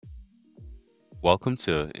Welcome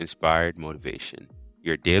to Inspired Motivation,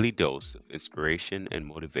 your daily dose of inspiration and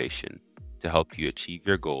motivation to help you achieve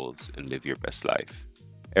your goals and live your best life.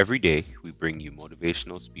 Every day, we bring you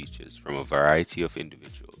motivational speeches from a variety of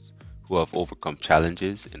individuals who have overcome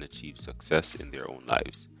challenges and achieved success in their own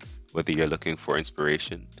lives. Whether you're looking for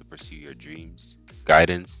inspiration to pursue your dreams,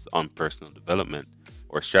 guidance on personal development,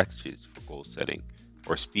 or strategies for goal setting,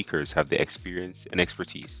 our speakers have the experience and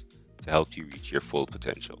expertise to help you reach your full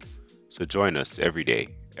potential. So join us every day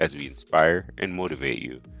as we inspire and motivate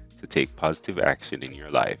you to take positive action in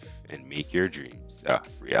your life and make your dreams a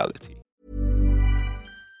reality.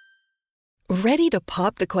 Ready to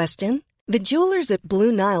pop the question? The jewelers at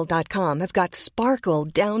BlueNile.com have got sparkle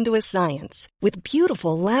down to a science with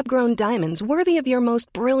beautiful lab-grown diamonds worthy of your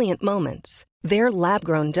most brilliant moments. Their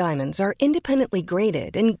lab-grown diamonds are independently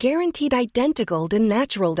graded and guaranteed identical to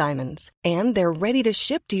natural diamonds, and they're ready to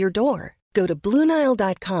ship to your door. Go to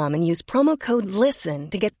BlueNile.com and use promo code LISTEN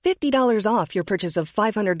to get $50 off your purchase of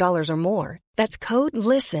 $500 or more. That's code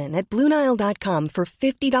LISTEN at BlueNile.com for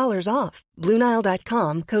 $50 off.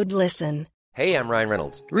 BlueNile.com, code LISTEN. Hey, I'm Ryan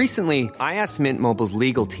Reynolds. Recently, I asked Mint Mobile's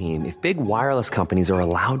legal team if big wireless companies are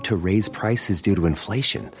allowed to raise prices due to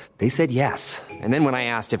inflation. They said yes. And then when I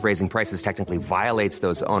asked if raising prices technically violates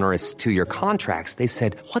those onerous two-year contracts, they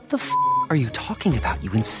said, "What the f*** are you talking about,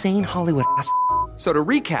 you insane Hollywood ass?" So to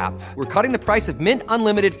recap, we're cutting the price of Mint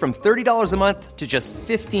Unlimited from $30 a month to just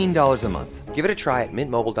 $15 a month. Give it a try at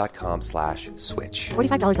mintmobile.com/switch.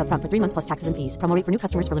 $45 up front for 3 months plus taxes and fees. Promo rate for new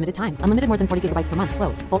customers for limited time. Unlimited more than 40 gigabytes per month.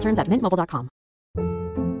 Slows full terms at mintmobile.com.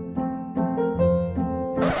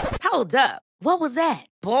 Hold up. What was that?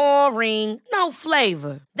 Boring. No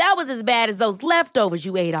flavor. That was as bad as those leftovers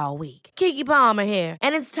you ate all week. Keke Palmer here,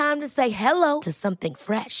 and it's time to say hello to something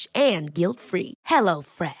fresh and guilt-free. Hello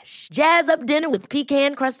Fresh. Jazz up dinner with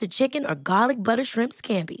pecan-crusted chicken or garlic butter shrimp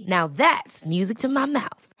scampi. Now that's music to my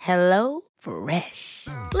mouth. Hello Fresh.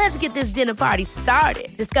 Let's get this dinner party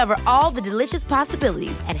started. Discover all the delicious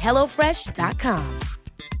possibilities at hellofresh.com.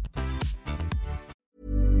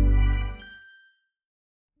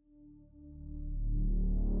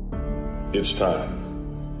 It's time.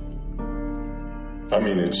 I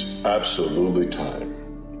mean, it's absolutely time.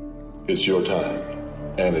 It's your time,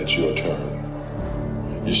 and it's your turn.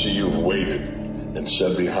 You see, you've waited and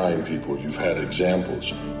sat behind people. You've had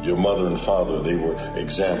examples. Your mother and father, they were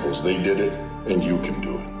examples. They did it, and you can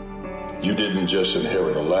do it. You didn't just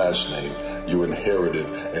inherit a last name. You inherited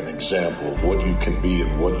an example of what you can be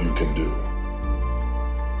and what you can do.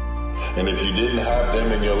 And if you didn't have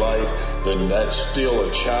them in your life, then that's still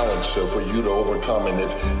a challenge for you to overcome. And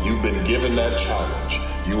if you've been given that challenge,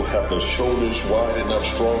 you have the shoulders wide enough,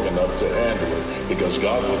 strong enough to handle it, because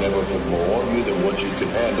God will never put more on you than what you can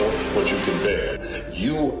handle, what you can bear.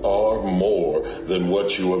 You are more than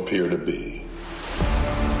what you appear to be.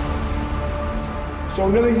 So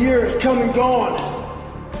another year has come and gone,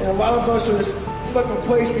 and a lot of us are in this fucking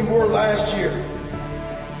place we were last year.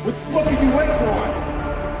 What the fuck are you waiting on?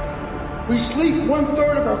 We sleep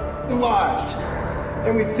 1/3 of our fucking lives,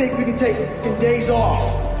 and we think we can take fucking days off.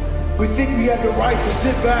 We think we have the right to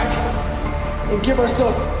sit back and give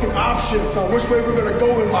ourselves fucking options on which way we're gonna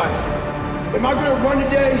go in life. Am I gonna run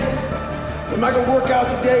today? Am I gonna work out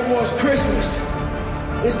today? Well, it's Christmas.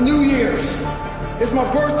 It's New Year's. It's my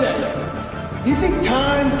birthday. Do you think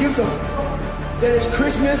time gives a that it's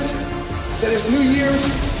Christmas, that it's New Year's,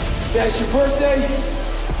 that it's your birthday?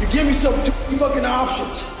 You give yourself two fucking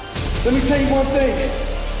options. Let me tell you one thing.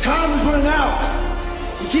 Time is running out.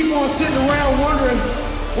 You keep on sitting around wondering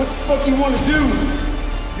what the fuck you want to do.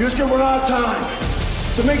 You're just gonna run out of time.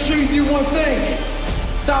 So make sure you do one thing.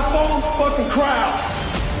 Stop following the fucking crowd.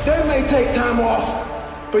 They may take time off,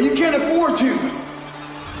 but you can't afford to.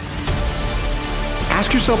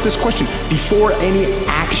 Ask yourself this question before any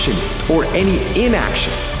action or any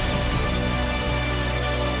inaction.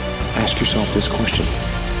 Ask yourself this question.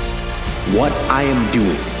 What I am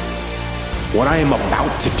doing, what I am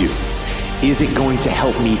about to do, is it going to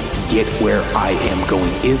help me get where I am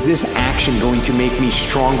going? Is this action going to make me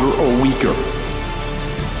stronger or weaker?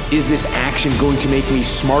 Is this action going to make me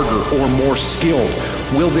smarter or more skilled?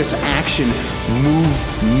 Will this action move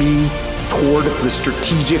me toward the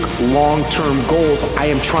strategic long-term goals I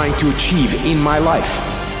am trying to achieve in my life?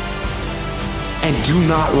 And do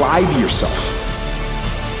not lie to yourself.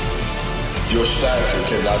 Your stature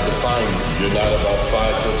cannot define you. You're not about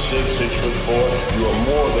 5'6", 6'4". You are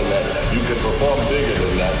more than that. You can perform bigger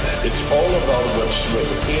than that. It's all about what's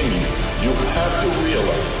within you. You have to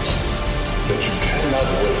realize that you cannot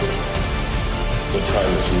wait. The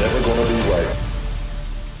time is never going to be right.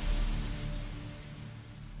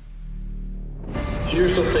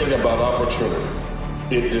 Here's the thing about opportunity.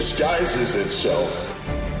 It disguises itself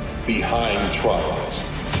behind trials.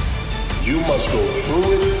 You must go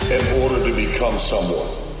through it in order to become someone.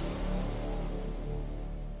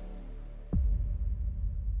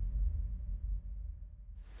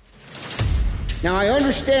 Now, I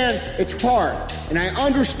understand it's hard, and I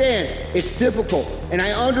understand it's difficult, and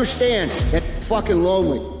I understand that it's fucking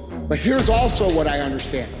lonely. But here's also what I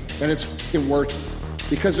understand, that it's fucking worth it.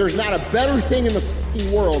 Because there's not a better thing in the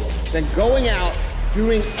fucking world than going out,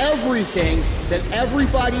 doing everything that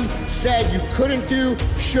everybody said you couldn't do,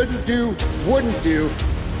 shouldn't do, wouldn't do.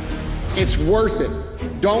 It's worth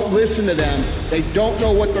it. Don't listen to them. They don't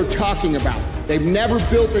know what they're talking about. They've never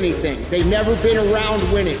built anything. They've never been around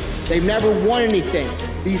winning. They've never won anything.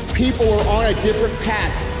 These people are on a different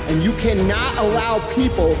path, and you cannot allow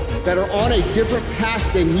people that are on a different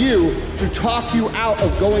path than you to talk you out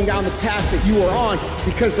of going down the path that you are on,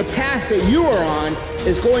 because the path that you are on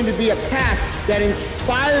is going to be a path that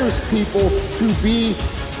inspires people to be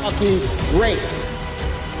fucking great.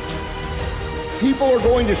 People are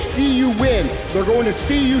going to see you win. They're going to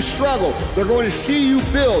see you struggle. They're going to see you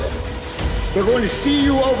build. They're going to see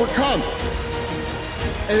you overcome.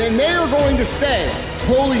 And then they are going to say,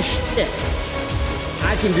 holy shit,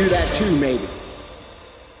 I can do that too, maybe.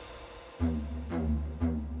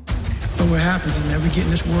 But what happens is that we get in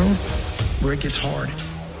this world where it gets hard.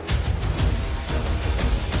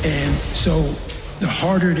 And so the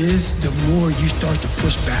harder it is, the more you start to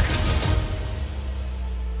push back.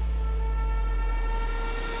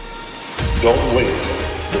 Don't wait.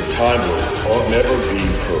 The time will never be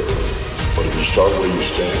perfect. But if you start where you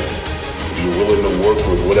stand, if you're willing to work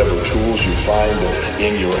with whatever tools you find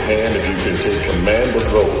in your hand, if you can take command of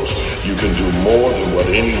those, you can do more than what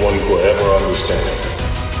anyone could ever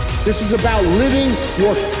understand. This is about living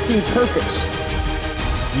your fucking purpose.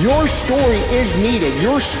 Your story is needed.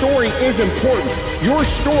 Your story is important. Your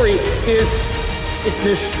story is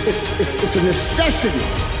it's a necessity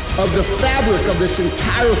of the fabric of this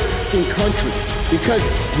entire fucking country. Because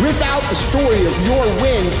without the story of your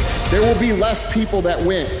wins, there will be less people that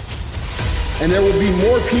win. And there will be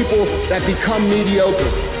more people that become mediocre.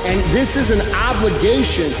 And this is an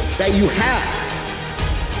obligation that you have.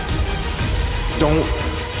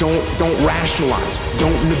 Don't rationalize.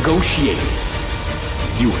 Don't negotiate.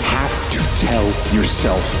 You have to tell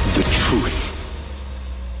yourself the truth.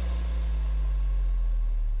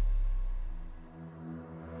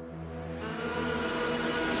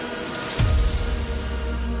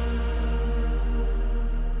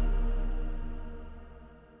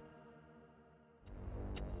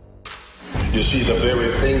 You see, the very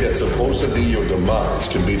thing that's supposed to be your demise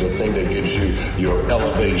can be the thing that gives you your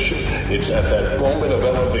elevation. It's at that moment of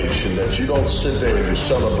elevation that you don't sit there and you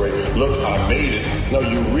celebrate, look, I made it. No,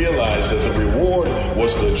 you realize that the reward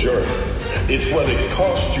was the journey. It's what it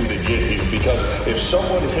cost you to get here, because if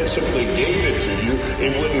someone had simply gave it to you,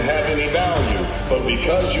 it wouldn't have any value. But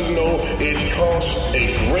because you know it costs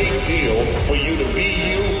a great deal for you to be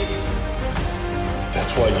you,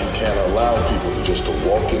 that's why you can't allow people to just to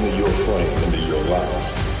walk into your frame, into your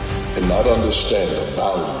life, and not understand the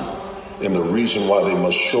value and the reason why they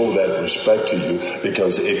must show that respect to you,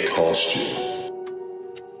 because it costs you.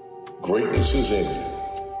 Greatness is in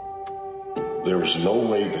you. There is no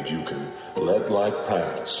way that you can let life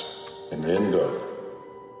pass and end up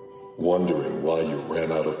wondering why you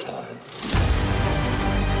ran out of time.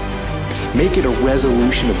 Make it a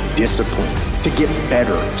resolution of discipline to get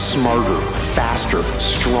better, smarter, faster,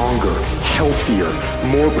 stronger, healthier,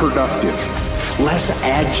 more productive, less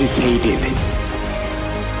agitated,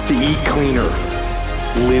 to eat cleaner,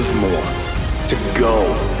 live more, to go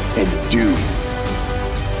and do.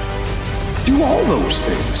 Do all those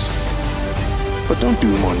things. But don't do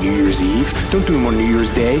them on New Year's Eve. Don't do them on New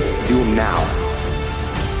Year's Day. Do them now.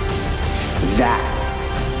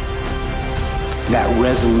 That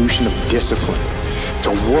resolution of discipline to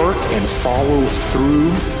work and follow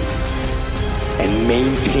through and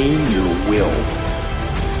maintain your will.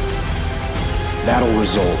 That'll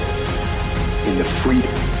result in the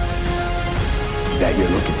freedom that you're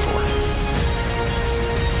looking for.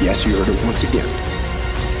 Yes, you heard it once again.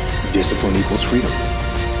 Discipline equals freedom.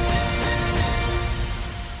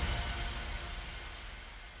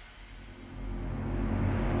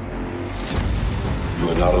 You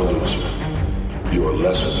are not a loser. You're a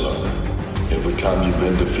lesson learner. Every time you've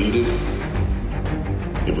been defeated,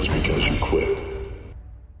 it was because you quit.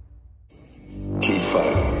 Keep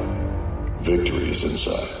fighting. Victory is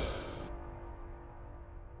inside.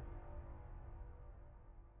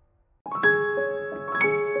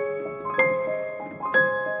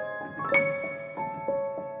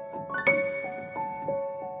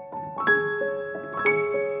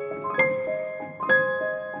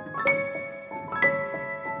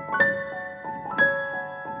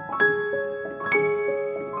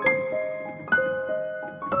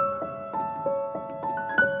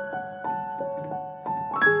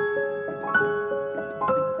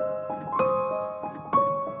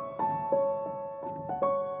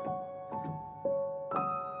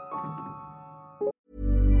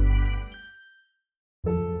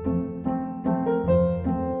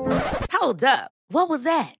 Hold up. What was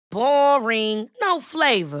that? Boring. No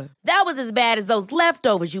flavor. That was as bad as those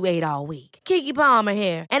leftovers you ate all week. Keke Palmer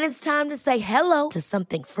here, and it's time to say hello to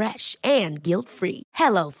something fresh and guilt-free.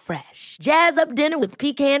 Hello Fresh. Jazz up dinner with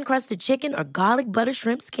pecan-crusted chicken or garlic butter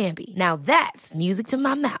shrimp scampi. Now that's music to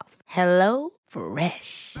my mouth. Hello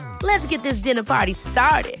Fresh. Let's get this dinner party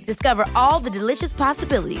started. Discover all the delicious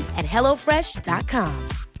possibilities at hellofresh.com.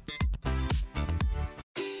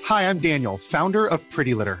 Hi, I'm Daniel, founder of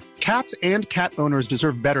Pretty Litter. Cats and cat owners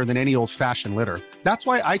deserve better than any old-fashioned litter. That's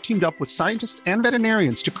why I teamed up with scientists and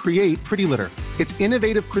veterinarians to create Pretty Litter. Its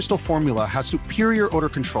innovative crystal formula has superior odor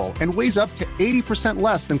control and weighs up to 80%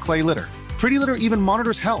 less than clay litter. Pretty Litter even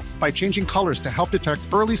monitors health by changing colors to help detect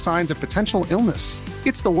early signs of potential illness.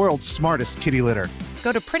 It's the world's smartest kitty litter.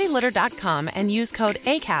 Go to prettylitter.com and use code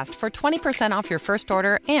ACAST for 20% off your first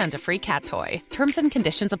order and a free cat toy. Terms and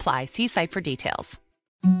conditions apply. See site for details.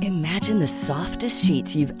 Imagine the softest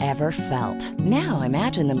sheets you've ever felt. Now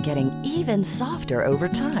imagine them getting even softer over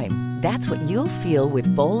time. That's what you'll feel with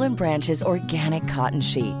Boll & Branch's organic cotton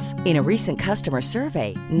sheets. In a recent customer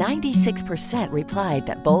survey, 96% replied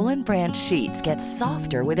that Boll & Branch sheets get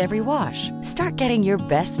softer with every wash. Start getting your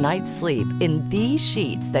best night's sleep in these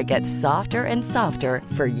sheets that get softer and softer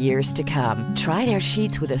for years to come. Try their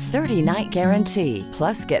sheets with a 30-night guarantee.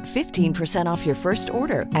 Plus, get 15% off your first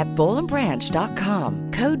order at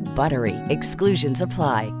bollandbranch.com. Code BUTTERY. Exclusions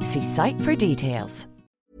apply. See site for details.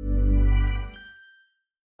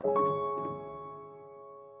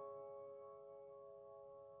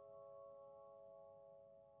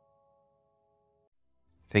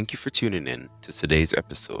 Thank you for tuning in to today's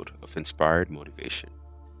episode of Inspired Motivation.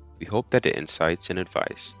 We hope that the insights and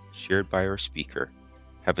advice shared by our speaker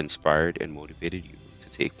have inspired and motivated you to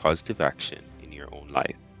take positive action in your own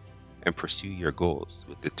life and pursue your goals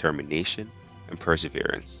with determination and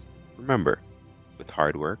perseverance. Remember, with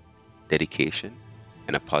hard work, dedication,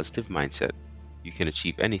 and a positive mindset, you can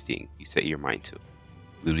achieve anything you set your mind to.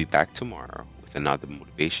 We'll be back tomorrow with another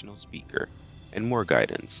motivational speaker and more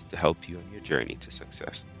guidance to help you on your journey to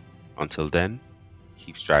success. Until then,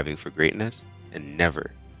 keep striving for greatness and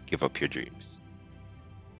never give up your dreams.